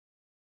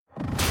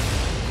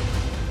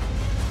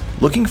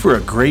Looking for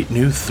a great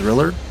new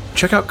thriller?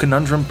 Check out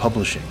Conundrum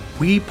Publishing.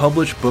 We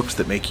publish books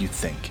that make you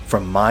think,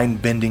 from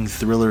mind-bending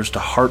thrillers to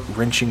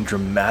heart-wrenching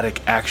dramatic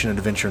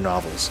action-adventure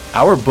novels.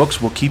 Our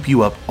books will keep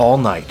you up all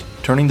night,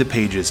 turning the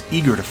pages,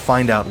 eager to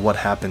find out what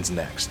happens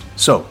next.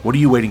 So, what are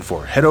you waiting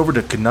for? Head over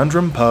to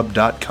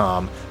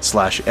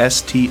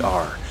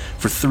conundrumpub.com/STR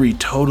for 3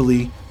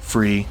 totally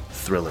free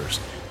thrillers.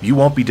 You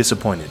won't be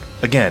disappointed.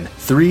 Again,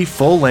 3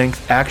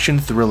 full-length action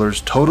thrillers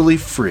totally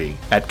free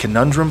at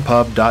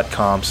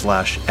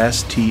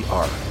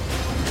conundrumpub.com/STR.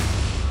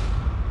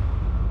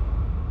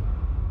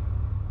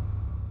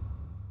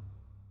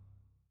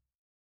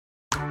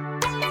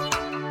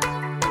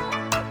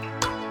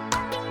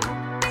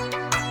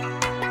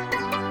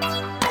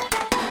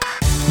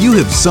 You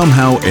have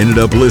somehow ended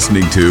up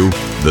listening to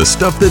The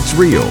Stuff That's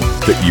Real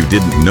That You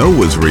Didn't Know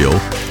Was Real,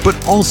 but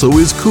also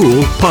is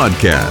cool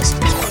podcast.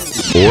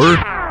 Or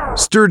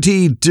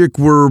Sturdy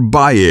Dickwur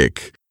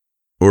Bayik.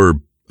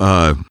 Or,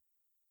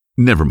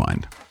 never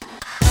mind.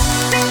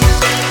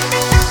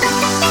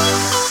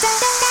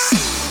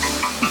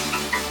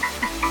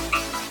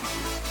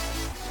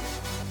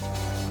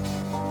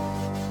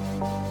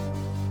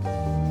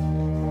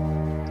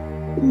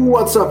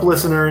 What's up,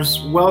 listeners?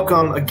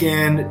 Welcome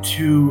again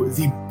to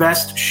the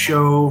best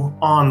show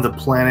on the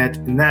planet.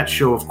 And that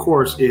show, of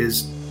course,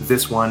 is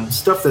this one,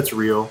 Stuff That's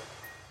Real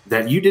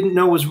That You Didn't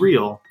Know Was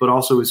Real, but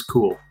also is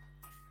cool.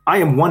 I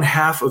am one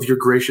half of your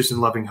gracious and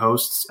loving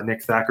hosts,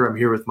 Nick Thacker. I'm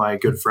here with my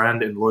good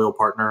friend and loyal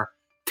partner,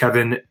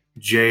 Kevin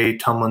J.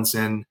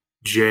 Tumlinson,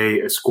 J.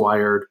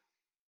 Esquired,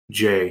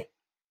 J.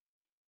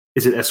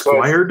 Is it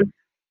Esquired?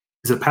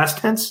 Is it past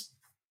tense?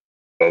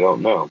 I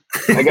don't know.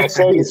 I got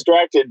so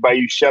distracted by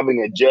you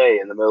shoving a J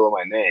in the middle of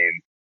my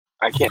name.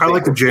 I can't. I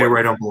like the J where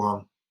I don't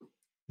belong.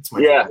 It's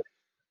my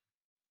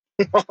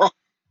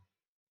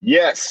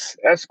Yes,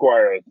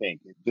 Esquire, I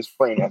think. Just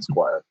plain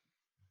Esquire.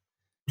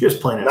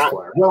 Just plain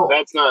Esquire. Well,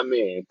 that's not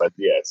me, but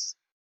yes.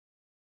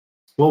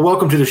 Well,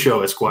 welcome to the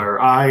show, Esquire.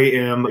 I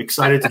am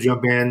excited to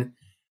jump in.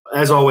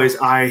 As always,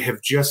 I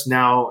have just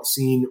now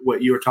seen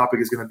what your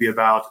topic is going to be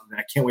about, and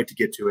I can't wait to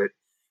get to it.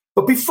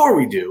 But before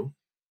we get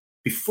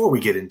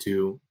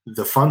into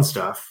the fun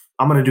stuff,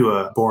 I'm going to do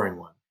a boring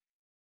one.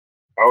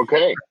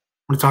 Okay. I'm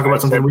going to talk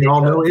about something we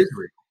all know is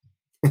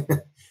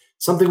real.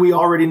 Something we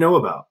already know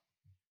about.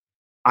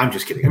 I'm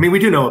just kidding. I mean, we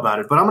do know about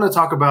it, but I'm going to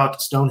talk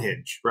about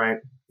Stonehenge, right?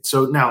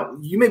 So now,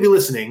 you may be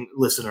listening,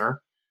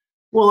 listener.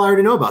 Well, I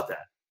already know about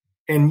that.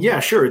 And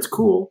yeah, sure, it's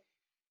cool.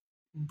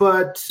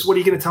 But what are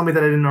you going to tell me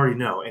that I didn't already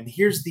know? And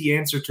here's the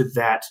answer to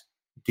that,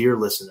 dear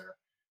listener.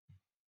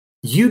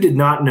 You did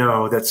not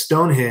know that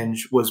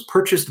Stonehenge was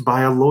purchased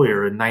by a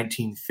lawyer in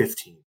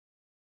 1915.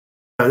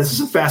 This is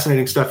some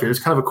fascinating stuff here. It's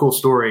kind of a cool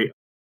story.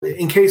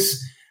 In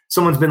case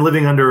someone's been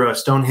living under a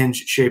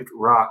Stonehenge-shaped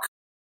rock,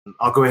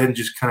 I'll go ahead and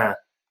just kind of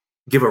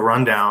give a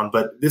rundown.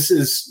 But this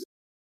is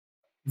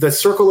the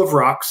circle of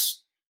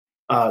rocks,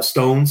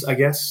 stones, I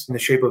guess, in the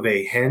shape of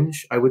a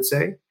henge, I would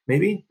say.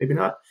 Maybe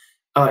not.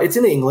 It's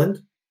in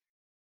England,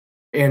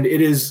 and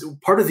it is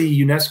part of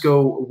the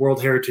UNESCO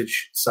World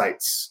Heritage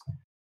Sites.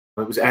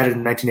 It was added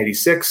in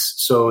 1986,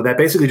 so that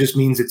basically just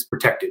means it's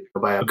protected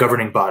by a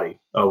governing body,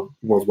 a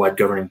worldwide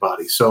governing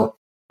body. So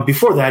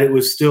before that, it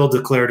was still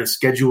declared a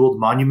scheduled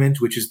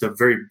monument, which is the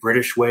very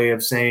British way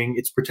of saying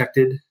it's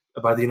protected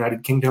by the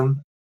United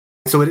Kingdom.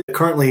 So it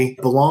currently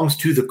belongs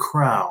to the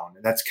Crown,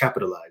 and that's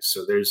capitalized.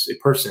 So there's a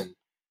person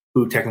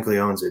who technically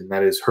owns it, and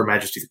that is Her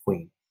Majesty the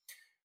Queen.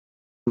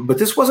 But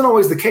this wasn't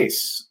always the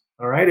case,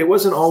 all right? It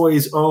wasn't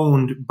always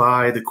owned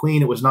by the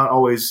Queen. It was not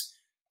always,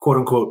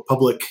 quote-unquote,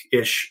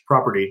 public-ish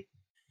property.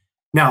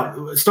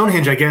 Now,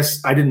 Stonehenge, I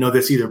guess, I didn't know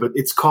this either, but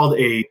it's called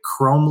a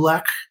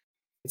cromlech.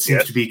 It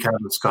seems to be kind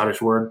of a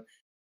Scottish word.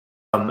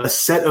 A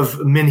set of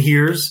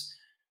menhirs,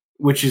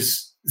 which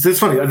is... So it's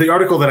funny, the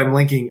article that I'm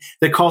linking,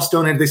 they call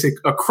Stonehenge, they say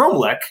a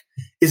cromlech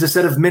is a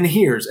set of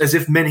menhirs, as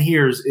if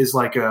menhirs is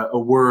like a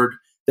word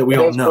that we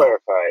all know.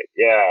 Clarify,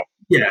 yeah.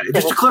 Yeah,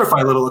 just to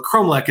clarify a little, a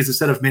cromlech is a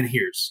set of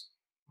menhirs.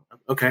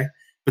 Okay.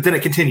 But then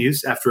it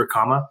continues, after a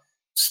comma,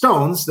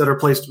 stones that are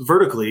placed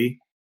vertically,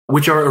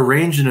 which are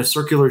arranged in a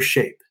circular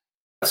shape.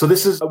 So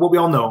this is what we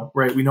all know,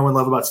 right? We know and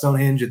love about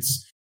Stonehenge.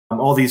 It's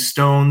all these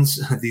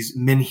stones, these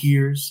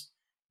menhirs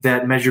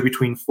that measure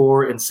between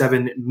 4 and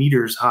 7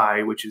 meters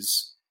high, which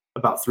is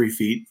about 3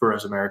 feet for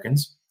us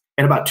Americans,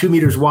 and about 2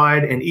 meters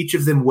wide, and each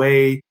of them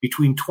weigh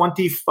between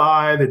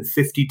 25 and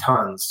 50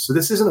 tons. So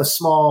this isn't a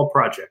small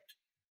project.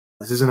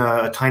 This isn't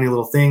a tiny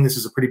little thing. This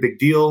is a pretty big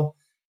deal.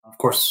 Of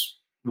course,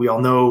 we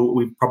all know,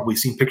 we've probably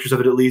seen pictures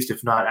of it at least,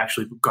 if not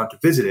actually gone to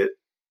visit it.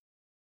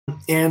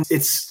 And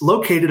it's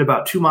located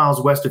about 2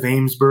 miles west of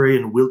Amesbury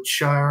in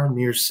Wiltshire,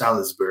 near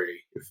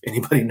Salisbury. If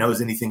anybody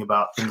knows anything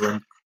about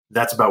England,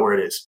 that's about where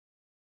it is.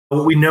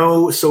 What we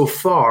know so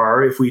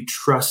far, if we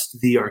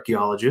trust the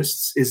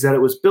archaeologists, is that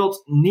it was built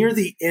near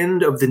the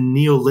end of the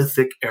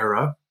Neolithic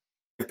era.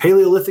 The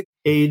Paleolithic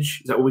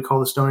age, is that what we call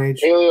the Stone Age?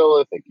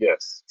 Paleolithic,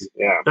 yes.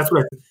 Yeah. That's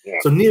what I think.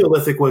 So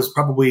Neolithic was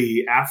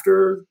probably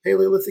after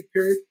Paleolithic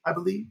period, I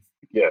believe.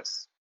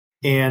 Yes.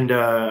 And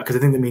because I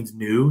think that means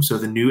new, so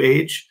the New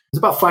Age. It's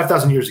about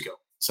 5,000 years ago,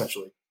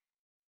 essentially.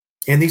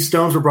 And these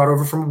stones were brought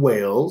over from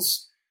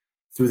Wales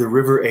through the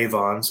River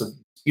Avon. So,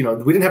 we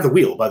didn't have the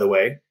wheel, by the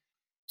way.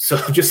 So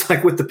just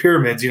like with the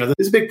pyramids, this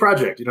is a big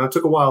project. It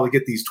took a while to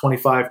get these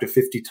 25 to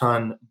 50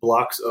 ton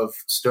blocks of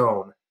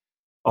stone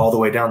all the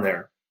way down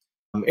there.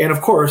 And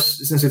of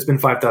course, since it's been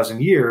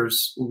 5,000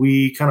 years,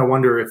 we kind of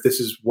wonder if this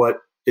is what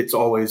it's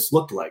always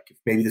looked like. If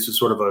maybe this is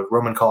sort of a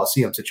Roman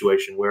Colosseum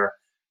situation where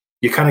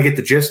you kind of get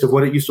the gist of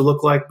what it used to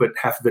look like, but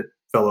half of it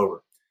fell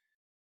over.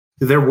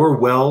 There were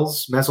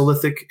wells,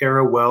 Mesolithic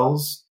era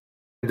wells.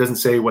 It doesn't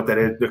say what that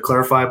is to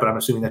clarify, but I'm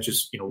assuming that's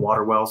just,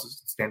 water wells is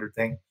the standard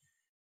thing.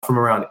 From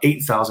around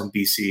 8,000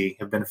 BC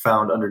have been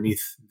found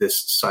underneath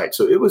this site.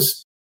 So it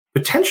was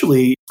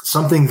potentially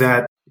something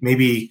that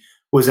maybe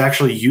was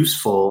actually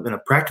useful in a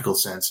practical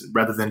sense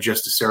rather than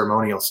just a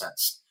ceremonial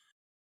sense.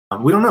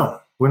 We don't know.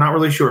 We're not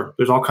really sure.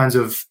 There's all kinds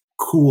of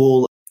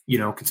cool,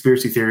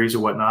 conspiracy theories or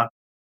whatnot.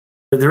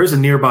 There is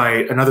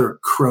another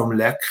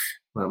Cromlech.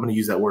 I'm going to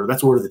use that word.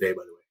 That's the word of the day,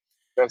 by the way.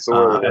 That's the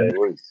word of the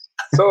day.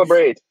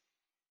 Celebrate.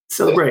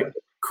 Celebrate.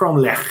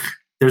 Cromlech.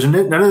 There's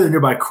another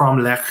nearby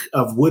Cromlech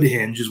of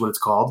Woodhenge is what it's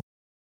called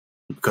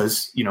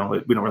because, we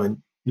don't really,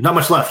 not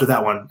much left of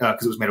that one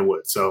because it was made of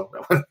wood. So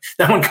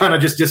that one kind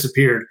of just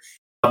disappeared.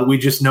 But we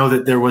just know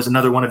that there was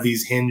another one of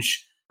these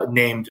hinge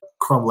named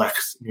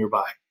Cromlechs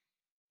nearby.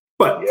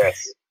 But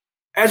yes,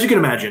 as you can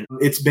imagine,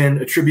 it's been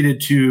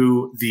attributed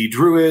to the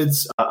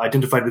Druids,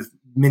 identified with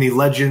many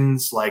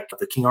legends like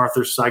the King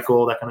Arthur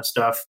cycle, that kind of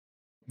stuff.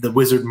 The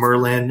wizard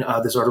Merlin,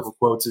 this article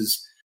quotes,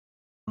 is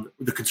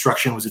the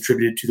construction was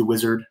attributed to the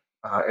wizard,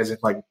 as it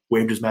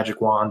waved his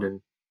magic wand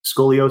and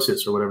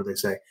scoliosis or whatever they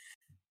say.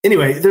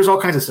 Anyway, there's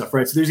all kinds of stuff,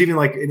 right? So there's even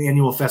an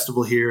annual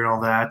festival here and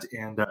all that,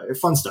 and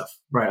fun stuff,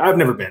 right? I've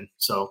never been,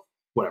 so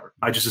whatever.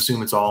 I just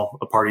assume it's all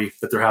a party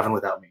that they're having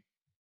without me.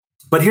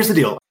 But here's the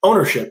deal.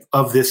 Ownership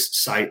of this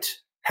site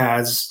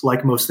has,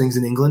 like most things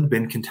in England,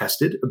 been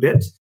contested a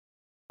bit.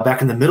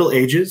 Back in the Middle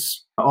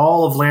Ages,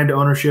 all of land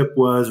ownership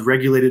was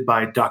regulated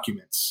by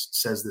documents,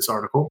 says this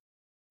article.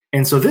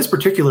 And so this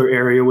particular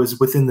area was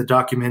within the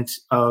document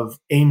of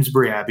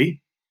Amesbury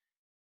Abbey,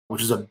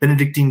 which is a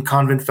Benedictine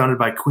convent founded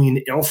by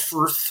Queen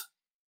Aelfrith.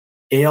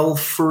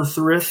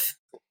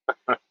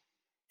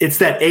 It's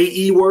that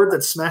AE word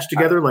that's smashed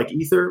together like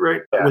ether,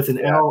 right? Yeah, with an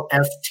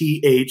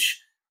LFTHRYTH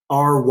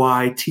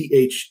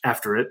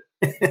after it.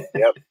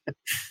 Yep.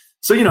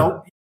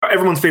 So,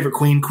 everyone's favorite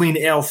queen, Queen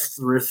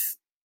Aelfrith,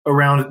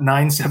 around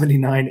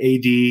 979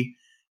 AD.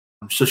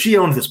 So she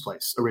owned this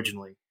place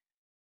originally.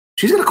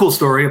 She's got a cool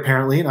story,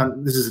 apparently.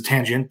 And this is a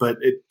tangent, but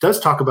it does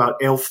talk about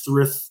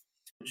Aelfrith.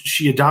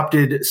 She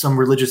adopted some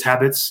religious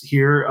habits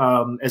here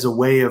as a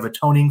way of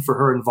atoning for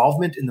her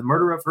involvement in the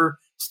murder of her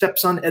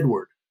stepson,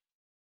 Edward,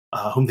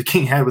 whom the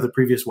king had with a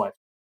previous wife.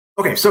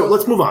 Okay, so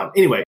let's move on.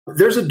 Anyway,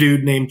 there's a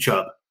dude named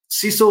Chubb.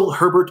 Cecil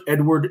Herbert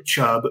Edward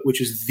Chubb,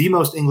 which is the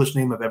most English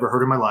name I've ever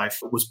heard in my life,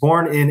 was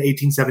born in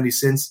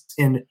 1876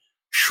 in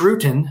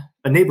Shrewton,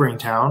 a neighboring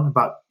town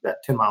about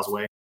 10 miles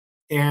away.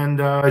 And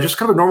just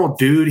kind of a normal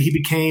dude. He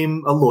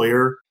became a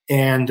lawyer,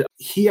 and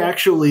he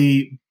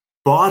actually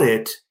bought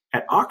it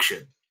at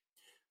auction.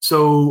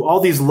 So all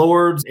these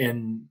lords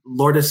and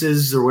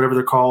lordesses, or whatever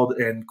they're called,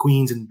 and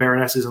queens and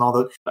baronesses and all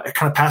that,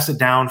 kind of passed it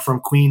down from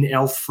Queen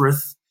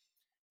Aelfrith,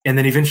 and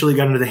then eventually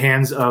got into the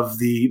hands of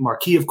the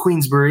Marquis of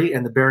Queensberry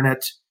and the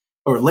Baronet,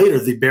 or later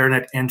the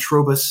Baronet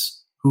Antrobus,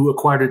 who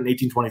acquired it in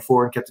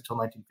 1824 and kept it till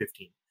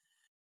 1915.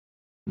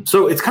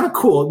 So it's kind of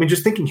cool. I mean,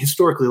 just thinking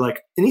historically,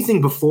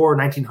 anything before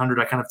 1900,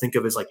 I kind of think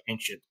of as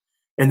ancient.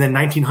 And then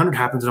 1900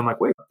 happens, and I'm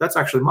like, wait, that's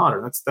actually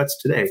modern. That's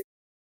today.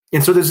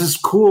 And so there's this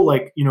cool,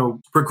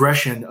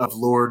 progression of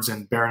lords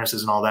and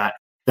baronesses and all that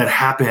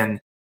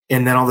happen.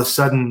 And then all of a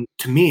sudden,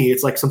 to me,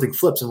 it's like something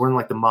flips and we're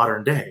in the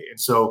modern day. And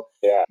so,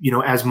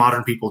 as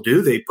modern people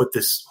do, they put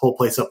this whole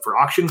place up for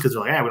auction because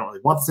they're like, we don't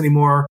really want this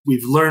anymore.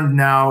 We've learned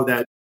now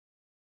that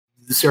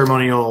the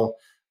ceremonial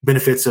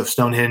benefits of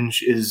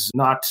Stonehenge is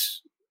not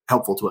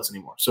helpful to us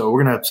anymore. So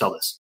we're going to sell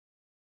this.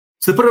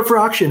 So they put it up for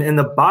auction, and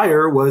the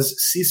buyer was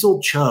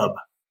Cecil Chubb.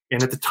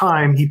 And at the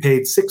time, he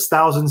paid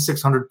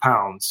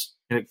 £6,600,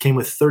 and it came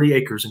with 30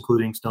 acres,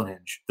 including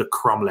Stonehenge, the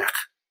Cromlech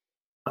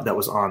that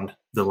was on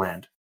the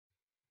land.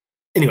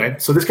 Anyway,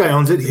 so this guy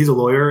owns it. He's a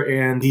lawyer,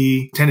 and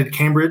he attended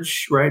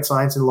Cambridge, right?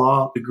 Science and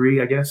law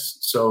degree, I guess.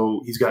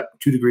 So he's got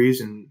 2 degrees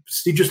and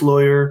prestigious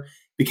lawyer,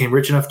 became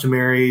rich enough to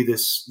marry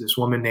this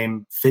woman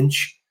named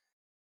Finch,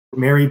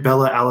 Mary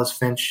Bella Alice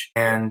Finch,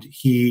 and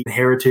he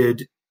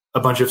inherited a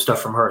bunch of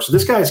stuff from her. So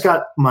this guy's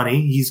got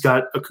money. He's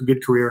got a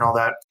good career and all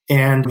that.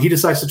 And he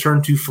decides to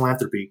turn to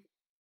philanthropy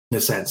in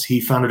a sense. He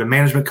founded a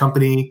management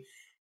company,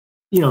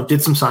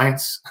 did some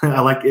science. I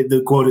like it.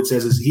 The quote it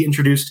says is he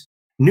introduced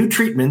new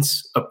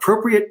treatments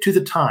appropriate to the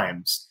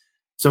times.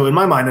 So in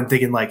my mind, I'm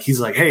thinking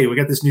he's like, hey, we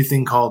got this new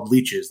thing called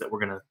leeches that we're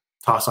going to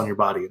toss on your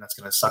body, and that's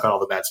going to suck out all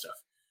the bad stuff.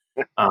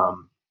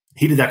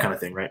 He did that kind of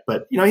thing, right?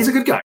 But, he's a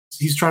good guy.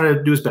 He's trying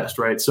to do his best,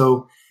 right?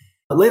 So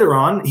later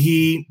on,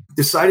 he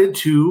decided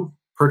to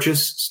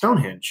purchase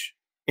Stonehenge,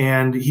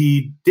 and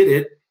he did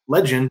it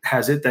legend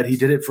has it that he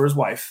did it for his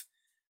wife.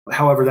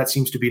 However, that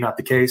seems to be not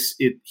the case.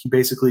 He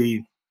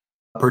basically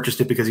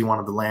purchased it because he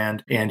wanted the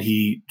land, and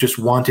he just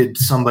wanted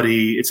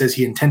somebody. It says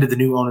he intended the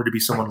new owner to be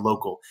someone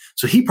local.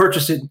 So he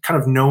purchased it kind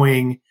of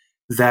knowing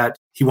that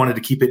he wanted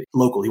to keep it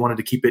local. He wanted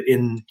to keep it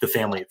in the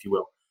family, if you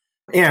will.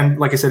 And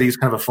like I said, he's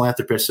kind of a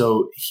philanthropist.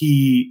 So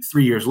he,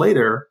 3 years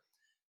later,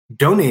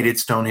 donated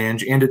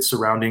Stonehenge and its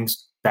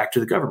surroundings back to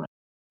the government.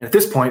 And at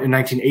this point in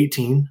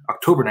 1918,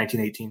 October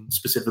 1918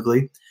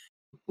 specifically,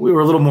 we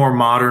were a little more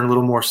modern, a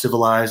little more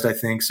civilized, I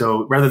think.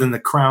 So rather than the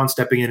crown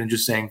stepping in and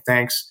just saying,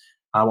 thanks,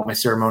 I want my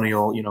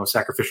ceremonial,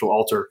 sacrificial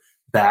altar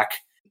back,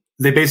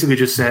 they basically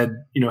just said,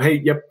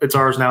 hey, yep, it's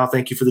ours now.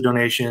 Thank you for the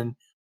donation.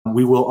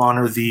 We will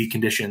honor the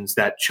conditions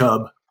that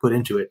Chubb put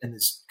into it. And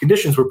these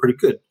conditions were pretty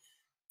good.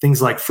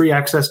 Things like free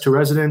access to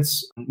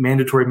residents,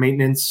 mandatory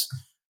maintenance,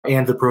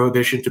 and the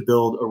prohibition to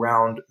build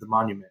around the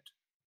monument.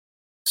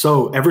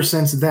 So ever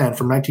since then,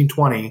 from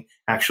 1920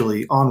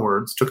 actually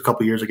onwards, took a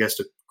couple years, I guess,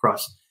 to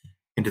cross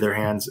into their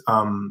hands,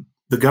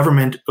 the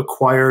government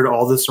acquired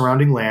all the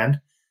surrounding land,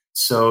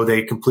 so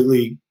they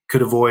completely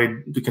could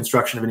avoid the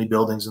construction of any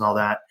buildings and all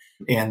that,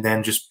 and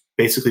then just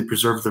basically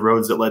preserve the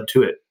roads that led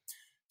to it.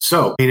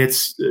 So,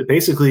 it's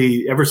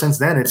basically, ever since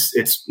then, it's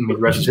the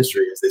rest is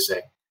history, as they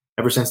say.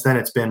 Ever since then,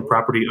 it's been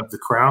property of the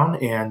crown,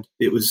 and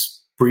it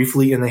was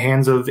briefly in the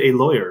hands of a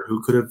lawyer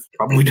who could have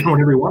probably done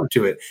whatever he wanted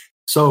to it.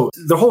 So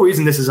the whole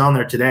reason this is on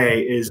there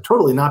today is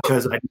totally not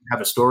because I didn't have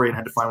a story and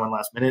had to find one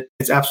last minute.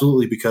 It's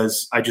absolutely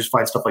because I just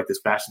find stuff like this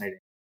fascinating.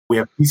 We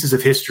have pieces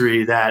of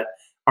history that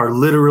are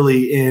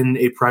literally in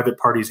a private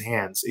party's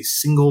hands. A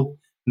single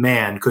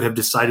man could have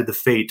decided the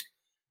fate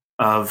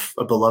of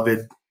a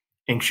beloved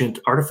ancient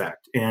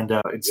artifact. And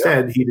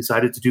instead, he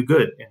decided to do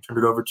good and turned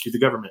it over to the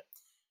government.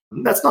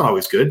 And that's not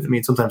always good. I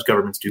mean, sometimes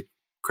governments do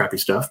crappy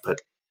stuff, but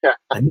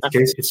in this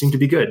case, it seemed to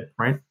be good,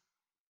 right?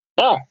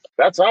 Oh,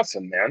 that's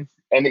awesome, man.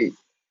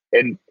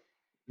 And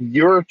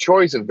your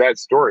choice of that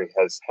story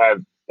has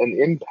had an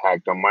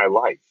impact on my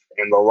life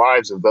and the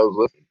lives of those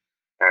listening.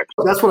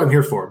 Well, that's what I'm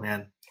here for,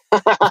 man.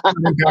 If it's not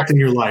impacting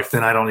your life,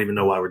 then I don't even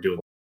know why we're doing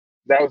it.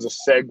 That was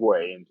a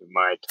segue into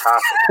my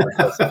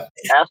topic.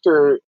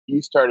 After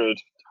you started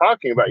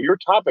talking about your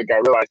topic, I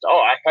realized,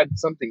 I had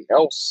something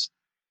else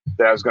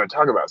that I was going to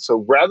talk about.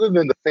 So rather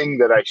than the thing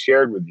that I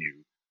shared with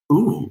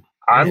you,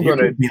 I'm going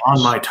to be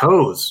on my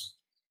toes.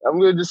 I'm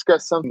going to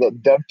discuss something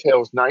that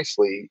dovetails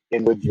nicely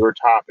in with your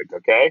topic,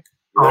 okay?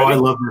 I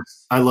love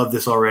this. I love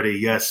this already.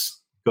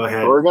 Yes. Go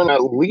ahead. We're going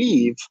to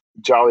leave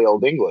jolly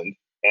old England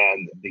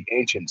and the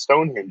ancient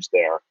Stonehenge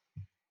there,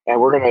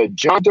 and we're going to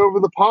jump over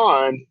the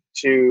pond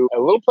to a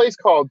little place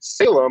called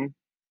Salem,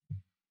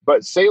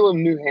 but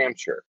Salem, New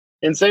Hampshire.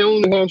 In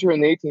Salem, New Hampshire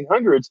in the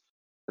 1800s,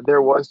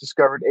 there was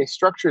discovered a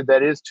structure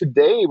that is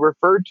today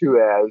referred to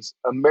as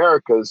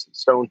America's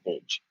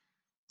Stonehenge.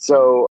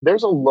 So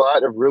there's a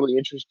lot of really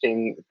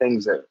interesting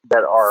things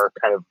that are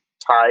kind of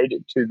tied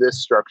to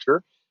this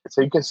structure.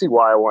 So you can see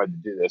why I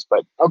wanted to do this.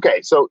 But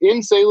okay, so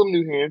in Salem,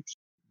 New Hampshire,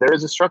 there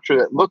is a structure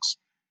that looks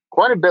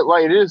quite a bit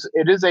like it is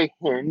a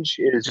hinge.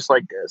 It is just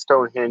like a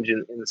Stonehenge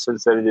in the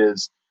sense that it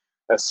is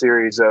a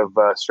series of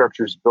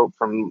structures built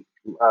from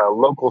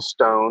local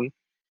stone.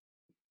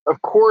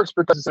 Of course,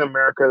 because it's in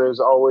America, there's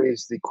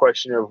always the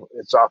question of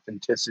its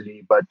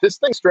authenticity. But this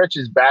thing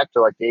stretches back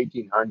to like the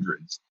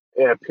 1800s.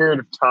 In a period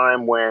of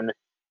time when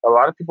a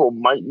lot of people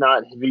might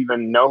not have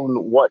even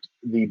known what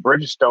the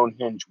British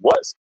Stonehenge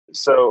was.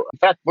 So, in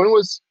fact, when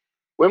was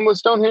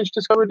Stonehenge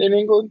discovered in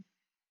England?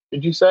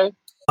 Did you say?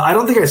 I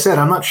don't think I said.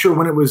 I'm not sure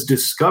when it was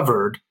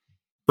discovered,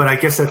 but I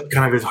guess that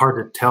kind of is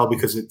hard to tell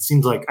because it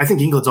seems like I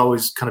think England's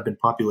always kind of been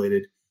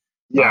populated.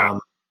 Yeah,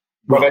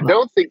 but I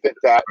don't think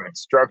that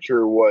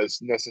structure was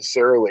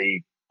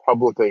necessarily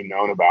publicly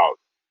known about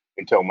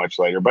until much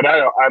later. But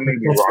I may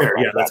be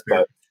wrong about that.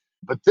 Fair.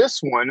 But this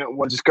one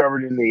was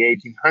discovered in the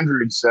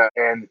 1800s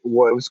and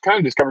was kind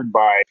of discovered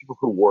by people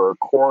who were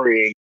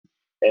quarrying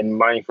and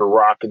mining for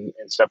rock and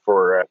stuff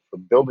for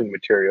building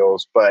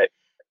materials. But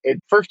it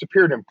first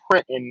appeared in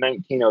print in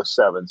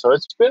 1907. So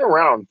it's been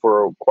around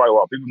for quite a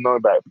while. People know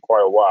about it for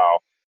quite a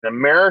while. An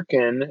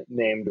American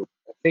named,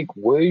 I think,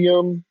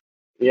 William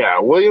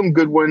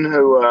Goodwin,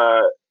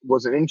 who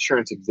was an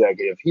insurance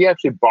executive. He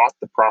actually bought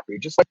the property,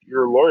 just like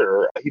your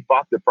lawyer. He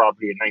bought the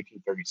property in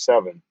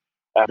 1937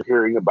 after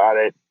hearing about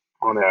it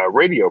on a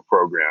radio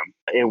program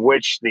in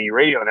which the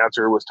radio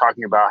announcer was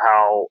talking about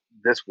how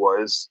this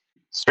was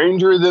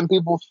stranger than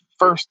people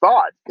first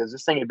thought because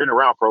this thing had been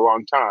around for a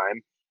long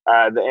time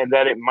and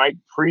that it might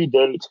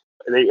predate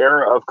the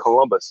era of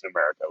Columbus in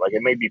America. Like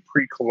it may be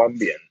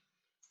pre-Columbian.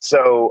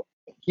 So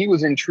he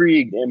was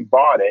intrigued and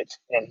bought it,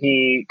 and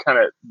he kind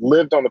of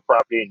lived on the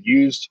property and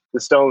used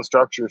the stone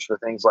structures for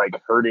things like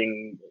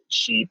herding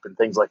sheep and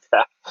things like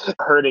that,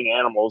 herding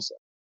animals.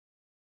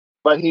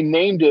 But he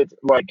named it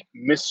like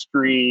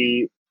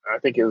Mystery, I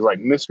think it was like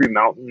Mystery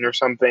Mountain or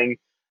something.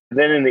 And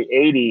then in the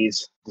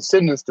 80s,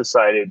 descendants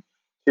decided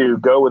to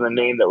go with a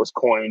name that was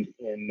coined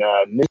in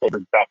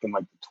newspapers back in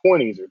like the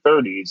 20s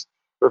or 30s,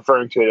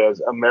 referring to it as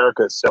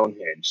America's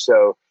Stonehenge.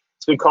 So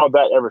It's been called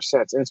that ever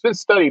since. And it's been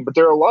studied, but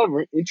there are a lot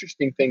of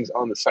interesting things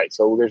on the site.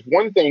 So there's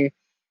one thing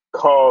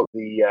called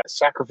the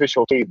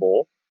sacrificial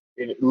table.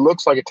 It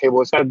looks like a table.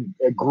 It's got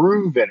a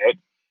groove in it.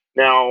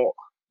 Now,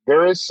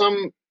 there is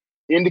some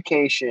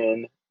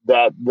indication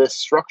that this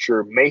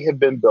structure may have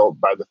been built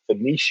by the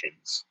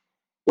Phoenicians,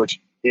 which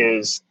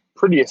is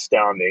pretty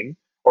astounding.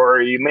 Or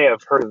you may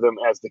have heard of them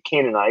as the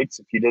Canaanites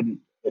if you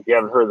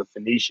haven't heard of the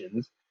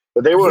Phoenicians.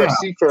 But they were a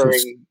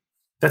seafaring.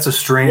 That's a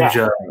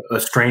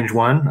strange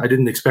one. I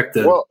didn't expect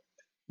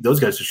those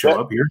guys to show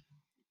up here.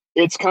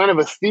 It's kind of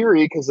a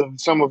theory because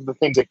of some of the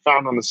things they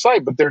found on the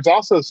site, but there's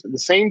also the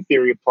same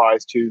theory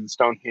applies to the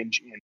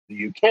Stonehenge in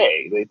the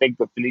UK. They think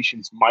the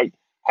Phoenicians might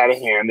have a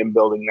hand in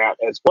building that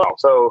as well.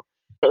 So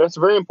that's a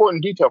very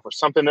important detail for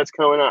something that's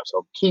coming up.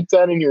 So keep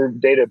that in your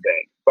data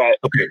bank. But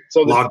okay,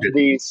 so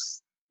the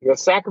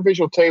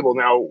sacrificial table,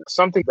 now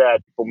something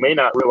that people may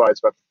not realize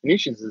about the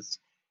Phoenicians is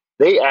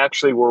they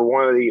actually were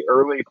one of the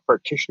early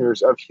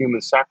practitioners of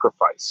human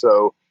sacrifice.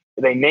 So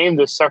they named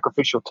this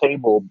sacrificial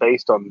table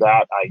based on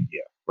that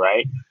idea,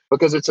 right?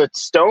 Because it's a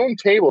stone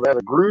table that has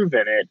a groove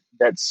in it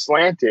that's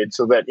slanted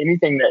so that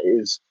anything that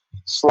is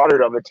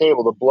slaughtered on the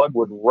table, the blood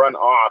would run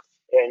off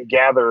and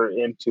gather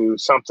into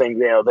something.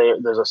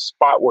 There's a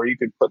spot where you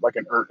could put like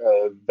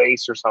a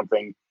vase or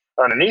something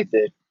underneath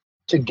it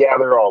to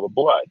gather all the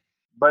blood.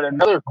 But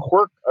another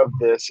quirk of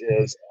this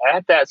is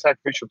at that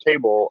sacrificial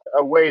table,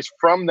 a ways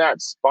from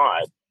that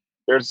spot,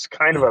 there's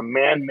kind of a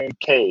man-made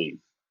cave.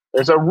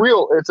 It's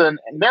a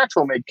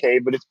natural-made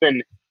cave, but it's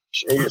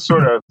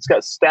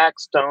got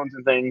stacked stones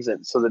and things,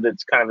 and so that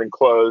it's kind of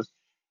enclosed.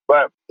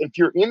 But if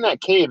you're in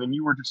that cave and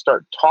you were to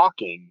start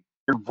talking,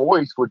 your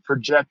voice would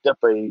project up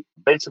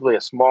basically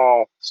a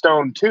small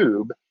stone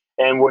tube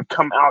and would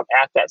come out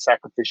at that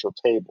sacrificial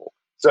table.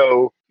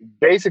 So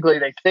basically,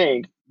 they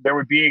think there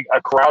would be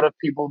a crowd of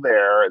people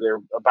there.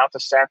 They're about to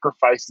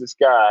sacrifice this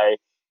guy.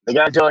 The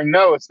guy's yelling,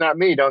 "No, it's not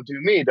me. Don't do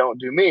me. Don't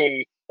do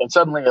me." And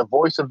suddenly a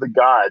voice of the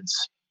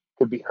gods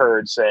could be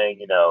heard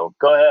saying, "Go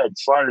ahead,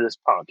 slaughter this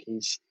punk.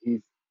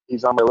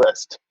 He's on my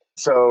list."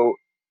 So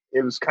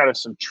it was kind of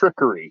some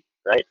trickery,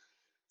 right?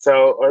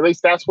 So, or at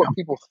least that's what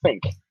people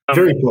think.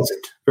 Very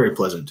pleasant. Very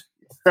pleasant.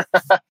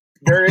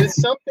 There is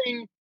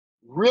something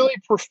really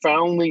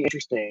profoundly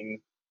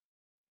interesting.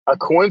 A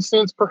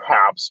coincidence,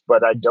 perhaps,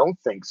 but I don't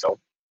think so,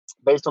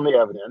 based on the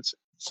evidence.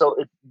 So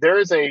there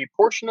is a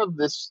portion of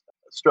this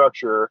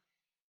structure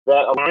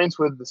that aligns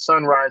with the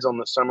sunrise on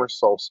the summer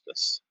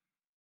solstice.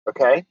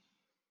 Okay?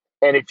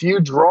 And if you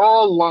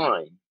draw a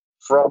line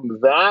from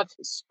that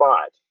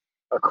spot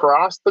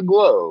across the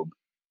globe,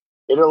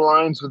 it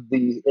aligns with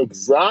the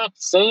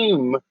exact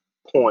same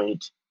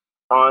point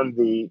on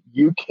the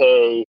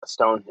UK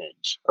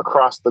Stonehenge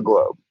across the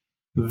globe.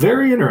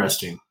 Very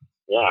interesting.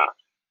 Yeah.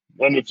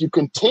 And if you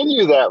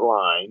continue that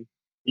line,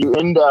 you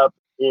end up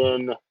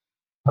in,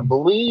 I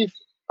believe,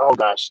 oh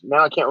gosh,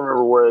 now I can't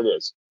remember where it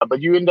is,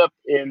 but you end up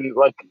in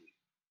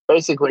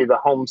basically the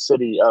home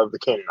city of the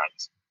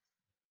Canaanites.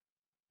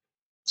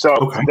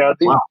 So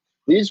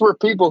these were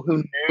people who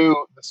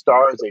knew the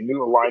stars, they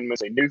knew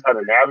alignments, they knew how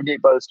to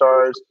navigate by the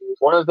stars.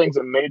 One of the things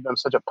that made them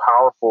such a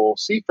powerful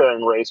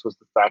seafaring race was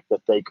the fact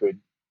that they could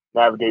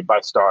navigate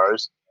by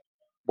stars.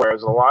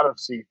 Whereas a lot of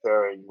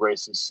seafaring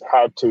races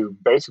had to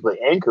basically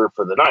anchor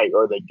for the night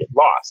or they'd get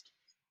lost.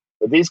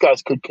 But these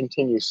guys could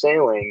continue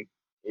sailing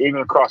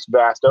even across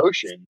vast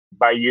ocean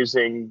by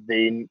using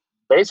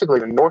basically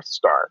the North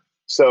Star.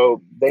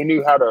 So they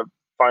knew how to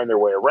find their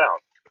way around.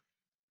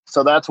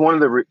 So that's one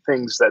of the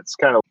things that's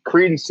kind of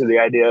credence to the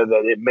idea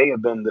that it may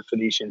have been the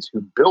Phoenicians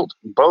who built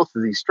both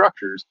of these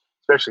structures,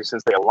 especially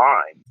since they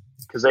aligned.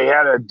 Because they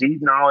had a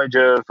deep knowledge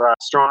of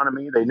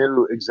astronomy. They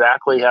knew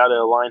exactly how to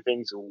align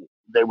things.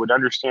 They would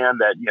understand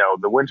that,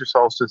 the winter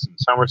solstice and the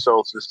summer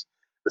solstice,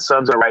 the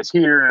sun's going to rise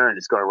here and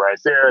it's going to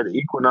rise there. The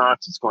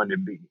equinox, it's going to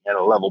be at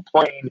a level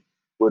plane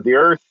with the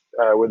earth,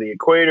 with the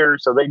equator.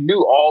 So they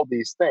knew all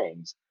these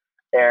things.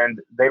 And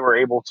they were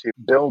able to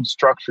build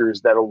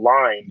structures that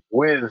aligned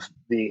with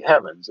the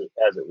heavens,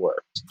 as it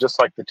were,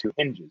 just like the two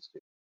hinges do.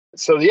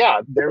 So,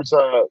 yeah, there's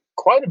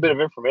quite a bit of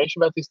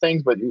information about these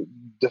things. But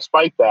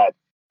despite that,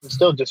 we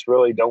still just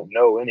really don't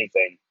know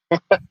anything.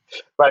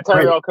 By the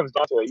time it all comes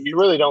down to it, you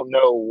really don't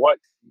know what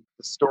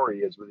the story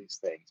is with these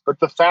things. But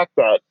the fact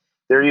that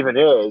there even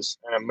is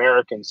an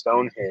American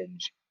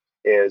Stonehenge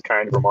is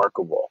kind of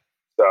remarkable.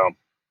 So,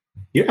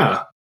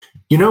 yeah.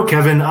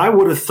 Kevin, I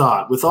would have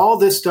thought with all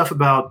this stuff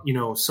about,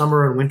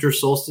 summer and winter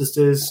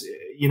solstices,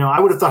 I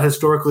would have thought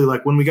historically,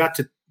 like when we got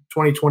to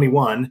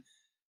 2021,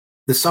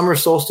 the summer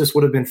solstice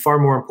would have been far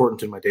more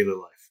important in my daily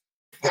life.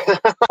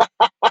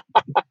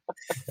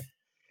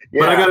 Yeah.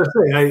 But I got to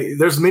say,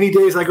 there's many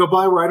days I go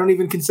by where I don't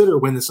even consider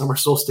when the summer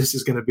solstice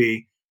is going to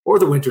be, or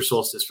the winter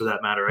solstice for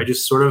that matter. I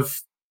just sort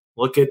of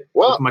look at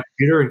my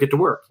computer and get to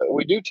work.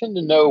 We do tend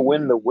to know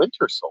when the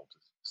winter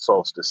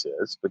solstice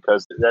is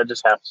because that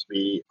just happens to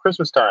be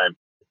Christmas time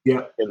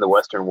in the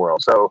Western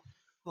world. So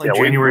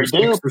January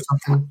 6th or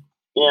something.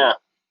 Yeah.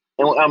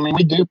 And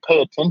we do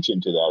pay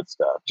attention to that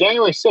stuff.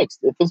 January 6th.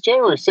 If it's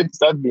January 6th,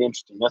 that'd be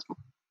interesting.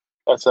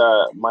 That's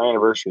my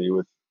anniversary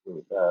with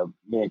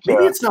me and Kara.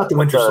 Maybe it's not the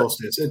winter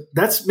solstice.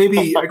 That's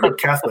maybe, I grew up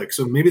Catholic,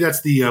 so maybe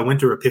that's the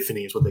winter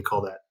epiphany is what they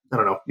call that. I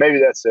don't know. Maybe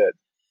that's it.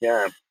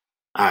 Yeah.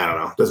 I don't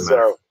know. Doesn't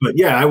matter. But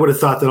yeah, I would have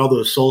thought that all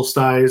those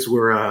solstices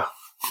were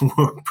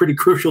pretty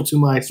crucial to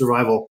my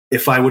survival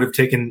if I would have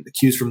taken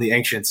cues from the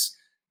ancients,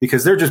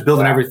 because they're just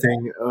building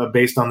everything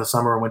based on the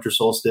summer and winter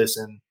solstice.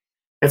 And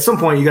at some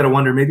point, you got to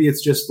wonder, maybe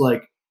it's just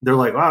like, they're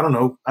like, I don't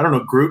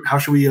know, Groot, how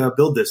should we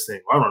build this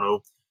thing? I don't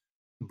know,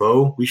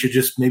 Bo, we should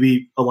just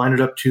maybe align it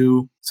up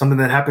to something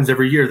that happens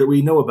every year that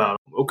we know about.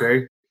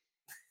 Okay.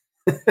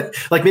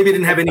 Like maybe it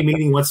didn't have any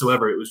meaning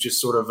whatsoever. It was just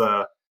sort of,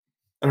 I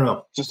don't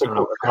know. Just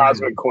a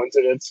cosmic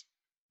coincidence.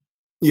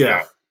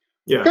 Yeah.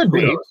 Yeah. Could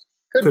be.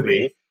 Could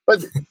be.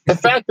 But the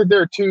fact that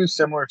there are two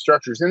similar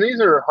structures, and these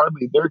are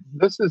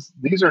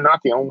not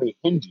the only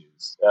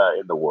hinges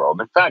in the world.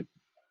 In fact,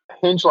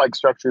 hinge-like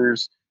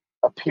structures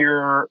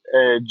appear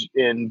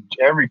in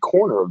every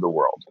corner of the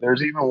world.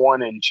 There's even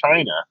one in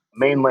China,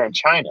 mainland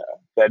China,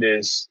 that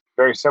is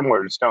very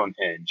similar to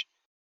Stonehenge.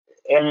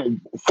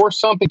 And for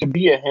something to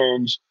be a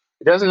hinge,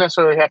 it doesn't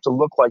necessarily have to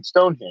look like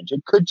Stonehenge.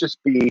 It could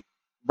just be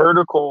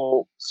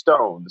vertical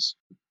stones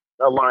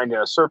aligned in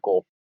a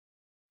circle.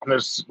 And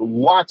there's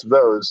lots of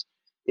those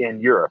in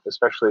Europe,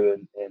 especially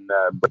in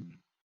Britain.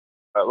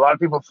 A lot of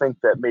people think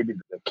that maybe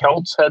the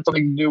Celts had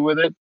something to do with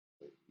it.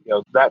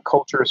 That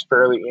culture is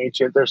fairly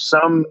ancient. There's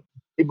some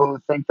people who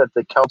think that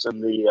the Celts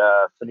and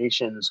the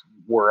Phoenicians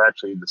were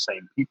actually the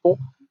same people,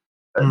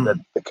 and that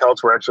the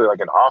Celts were actually like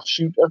an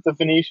offshoot of the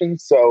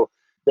Phoenicians. So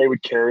they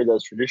would carry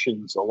those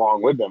traditions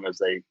along with them as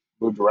they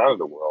moved around in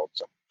the world.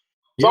 So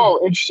it's all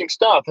interesting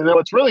stuff. And then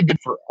what's really good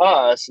for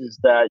us is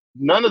that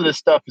none of this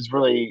stuff is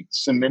really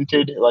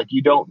cemented. Like,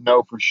 you don't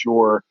know for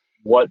sure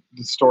what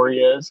the story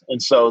is.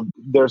 And so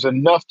there's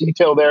enough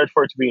detail there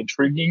for it to be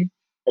intriguing.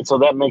 And so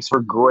that makes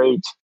for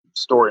great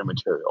story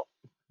material.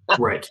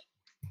 Right.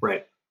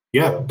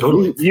 Yeah,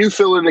 totally. You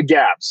fill in the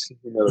gaps,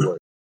 in other words.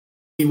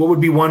 What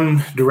would be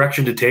one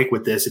direction to take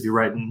with this if you're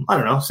writing, I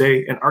don't know,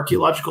 say an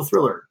archaeological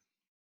thriller?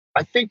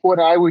 I think what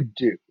I would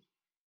do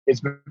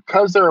is,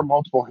 because there are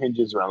multiple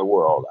hinges around the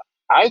world,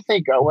 I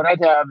think what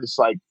I'd have is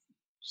like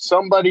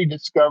somebody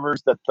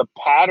discovers that the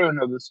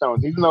pattern of the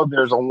stones, even though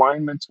there's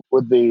alignments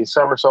with the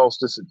summer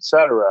solstice,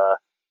 etc.,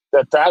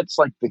 that's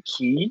like the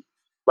key.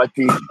 Like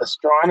the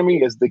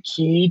astronomy is the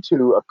key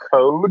to a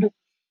code.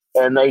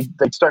 And they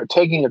start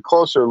taking a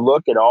closer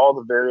look at all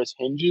the various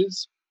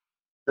hinges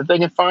that they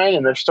can find.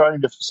 And they're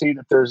starting to see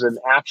that there's an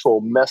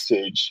actual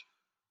message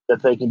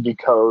that they can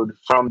decode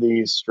from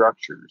these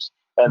structures.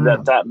 And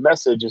that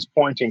message is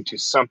pointing to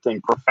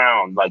something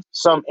profound, like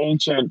some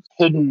ancient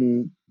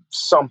hidden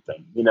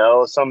something,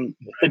 some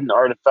hidden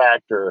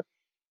artifact or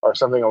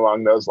something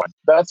along those lines.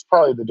 That's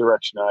probably the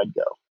direction I'd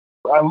go.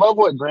 I love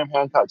what Graham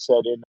Hancock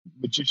said in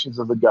Magicians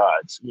of the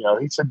Gods.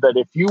 He said that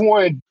if you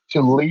wanted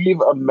to leave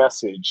a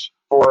message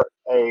for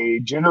a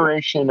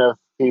generation of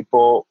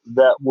people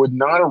that would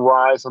not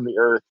arise on the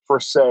earth for,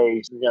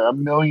 say,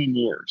 1 million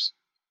years,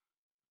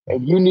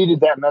 and you needed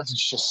that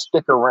message to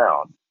stick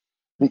around,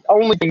 the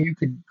only thing you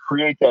could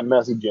create that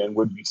message in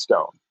would be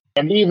stone.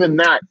 And even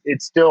that,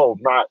 it's still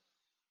not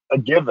a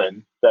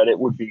given that it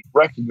would be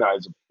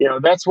recognizable.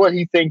 That's what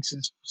he thinks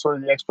is sort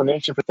of the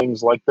explanation for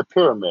things like the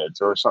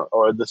pyramids or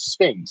the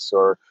Sphinx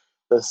or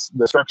the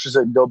structures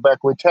at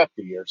Göbekli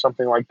Tepe or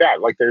something like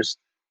that. Like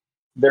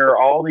there are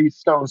all these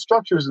stone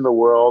structures in the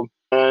world,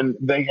 and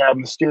they have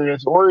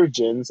mysterious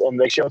origins, and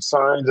they show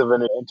signs of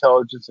an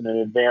intelligence and an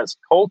advanced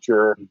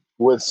culture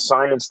with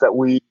science that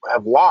we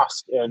have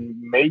lost and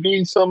maybe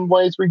in some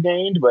ways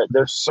regained, but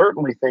there's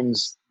certainly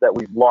things that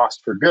we've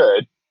lost for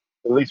good,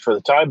 at least for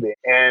the time being.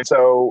 And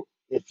so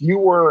if you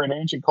were an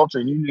ancient culture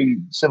and you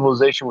knew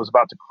civilization was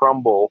about to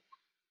crumble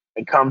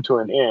and come to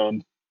an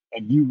end,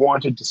 and you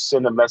wanted to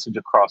send a message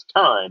across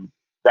time,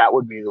 that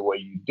would be the way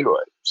you do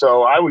it.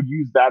 So I would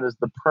use that as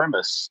the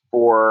premise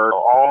for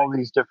all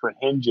these different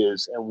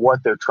hinges and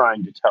what they're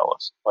trying to tell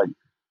us. Like,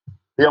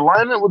 the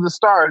alignment with the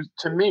stars,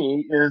 to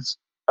me, is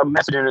a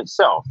message in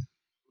itself.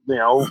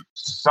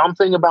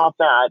 Something about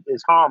that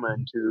is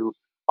common to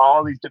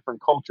all these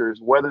different cultures,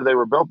 whether they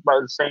were built by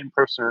the same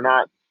person or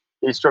not.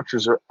 These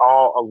structures are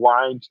all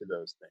aligned to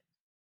those things.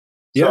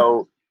 Yeah.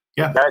 So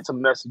that's a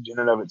message in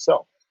and of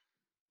itself.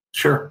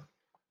 Sure.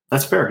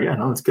 That's fair. Yeah,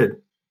 no, that's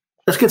good.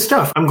 That's good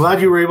stuff. I'm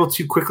glad you were able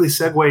to quickly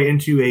segue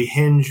into a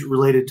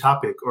hinge-related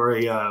topic, or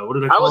a what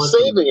did I call it? I was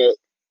saving it.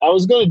 I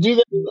was going to do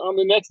that on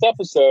the next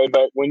episode,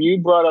 but when you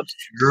brought up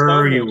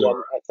Stonehenge,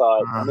 I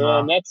thought,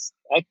 man,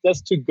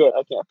 that's too good.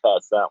 I can't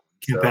pass that one.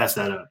 Can't pass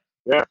that up.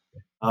 Yeah.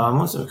 Come on,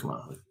 let's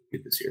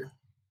get this here.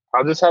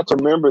 I'll just have to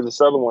remember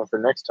this other one for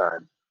next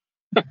time.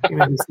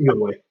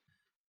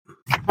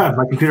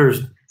 My computer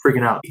is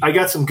freaking out. I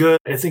got some good.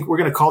 I think we're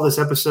going to call this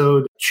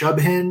episode Chub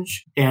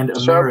Hinge and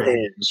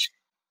Amerihinge.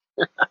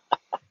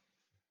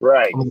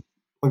 Right.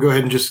 I'll go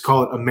ahead and just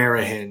call it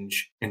Amerihinge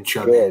and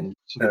Chub Hinge.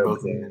 They're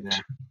both in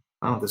there.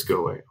 I don't want this to go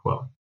away.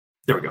 Well,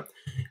 there we go.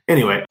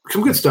 Anyway,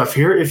 some good stuff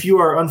here. If you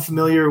are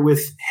unfamiliar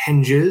with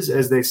hinges,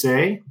 as they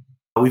say,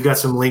 We've got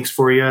some links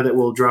for you that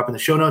we'll drop in the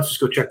show notes. Just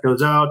go check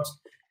those out.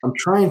 I'm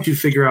trying to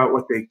figure out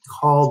what they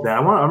called that.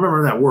 I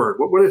remember that word.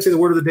 What did I say the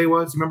word of the day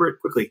was? Remember it?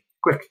 Quickly.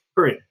 Quick.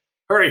 Hurry.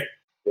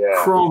 Yeah.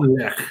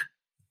 Cromlech.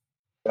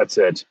 That's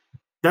it.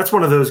 That's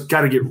one of those,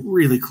 got to get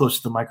really close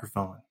to the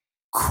microphone.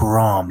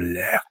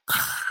 Cromlech.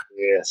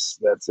 Yes,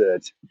 that's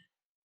it.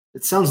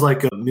 It sounds like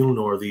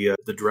Mjolnir,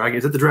 the dragon.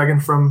 Is it the dragon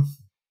from?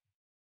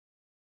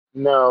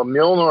 No,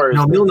 Mjolnir is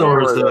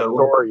the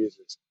Thor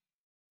uses.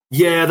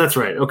 Yeah, that's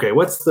right. Okay,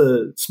 what's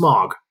the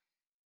Smog?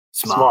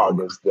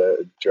 Smog is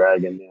the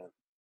dragon, yeah.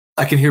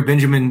 I can hear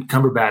Benedict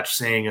Cumberbatch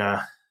saying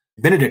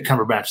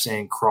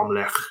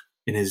Cromlech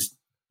in his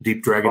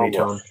deep dragony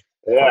tone.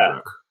 Yeah.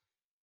 Cromlech.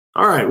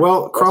 All right,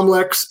 well,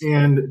 Cromlechs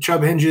and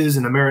Chub Hinges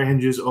and Amera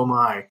Hinges, oh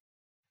my.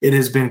 It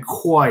has been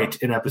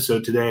quite an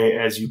episode today,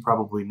 as you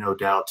probably no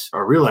doubt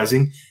are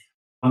realizing.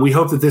 We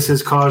hope that this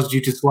has caused you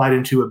to slide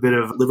into a bit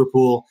of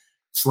Liverpool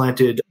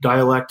slanted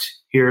dialect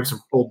here, some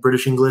old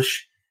British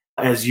English.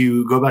 As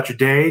you go about your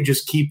day,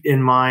 just keep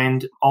in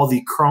mind all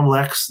the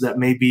Cromlechs that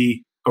may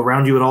be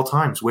around you at all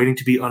times, waiting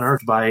to be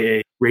unearthed by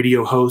a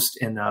radio host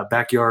and a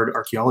backyard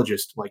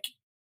archaeologist like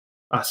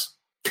us.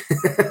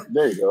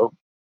 There you go.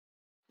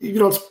 If you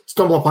don't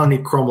stumble upon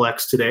any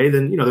Cromlechs today,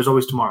 then there's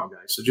always tomorrow,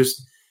 guys. So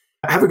just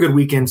have a good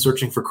weekend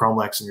searching for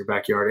Cromlechs in your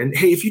backyard. And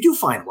hey, if you do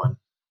find one,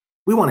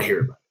 we want to hear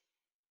about it.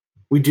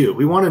 We do.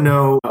 We want to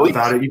know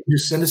about it. You can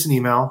just send us an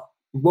email.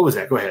 What was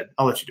that? Go ahead.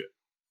 I'll let you do it.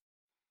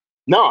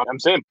 No, I'm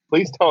saying,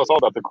 please tell us all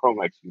about the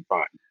Cromlechs you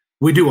find.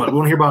 We do want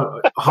to hear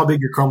about how big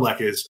your Cromlech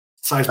is.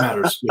 Size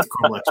matters with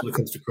Cromlechs when it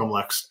comes to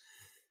Cromlechs.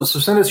 So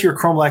send us your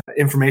Cromlech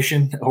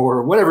information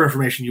or whatever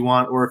information you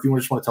want, or if you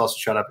just want to tell us to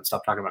shut up and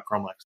stop talking about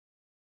Cromlechs.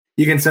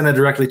 You can send that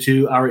directly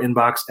to our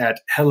inbox at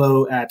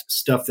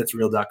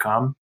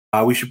hello@stuffthat'sreal.com.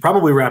 We should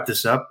probably wrap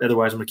this up.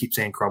 Otherwise, I'm going to keep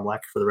saying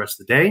Cromlech for the rest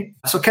of the day.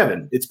 So,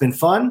 Kevin, it's been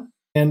fun,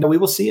 and we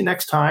will see you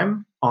next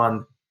time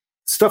on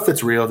Stuff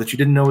That's Real that you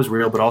didn't know was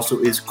real, but also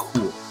is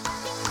cool.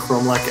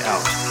 Cromlech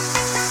out.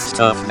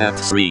 Stuff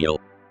That's Real.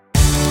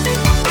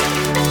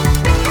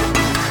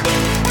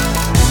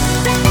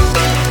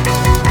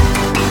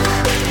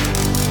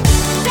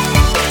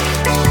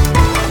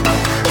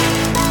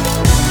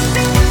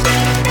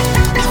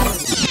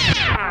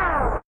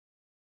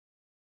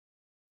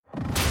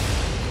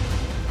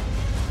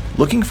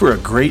 Looking for a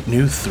great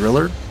new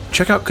thriller?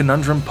 Check out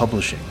Conundrum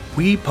Publishing.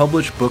 We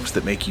publish books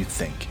that make you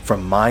think,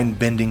 from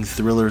mind-bending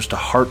thrillers to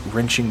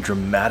heart-wrenching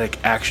dramatic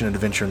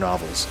action-adventure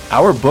novels.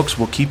 Our books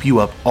will keep you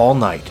up all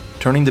night,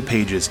 turning the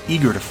pages,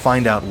 eager to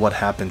find out what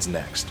happens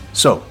next.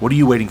 So, what are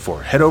you waiting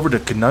for? Head over to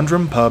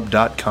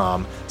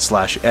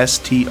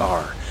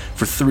conundrumpub.com/STR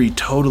for 3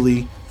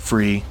 totally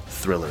free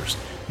thrillers.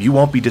 You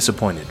won't be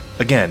disappointed.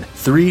 Again,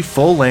 3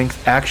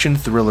 full-length action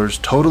thrillers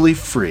totally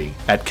free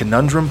at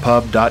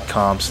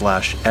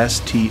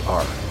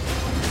conundrumpub.com/STR.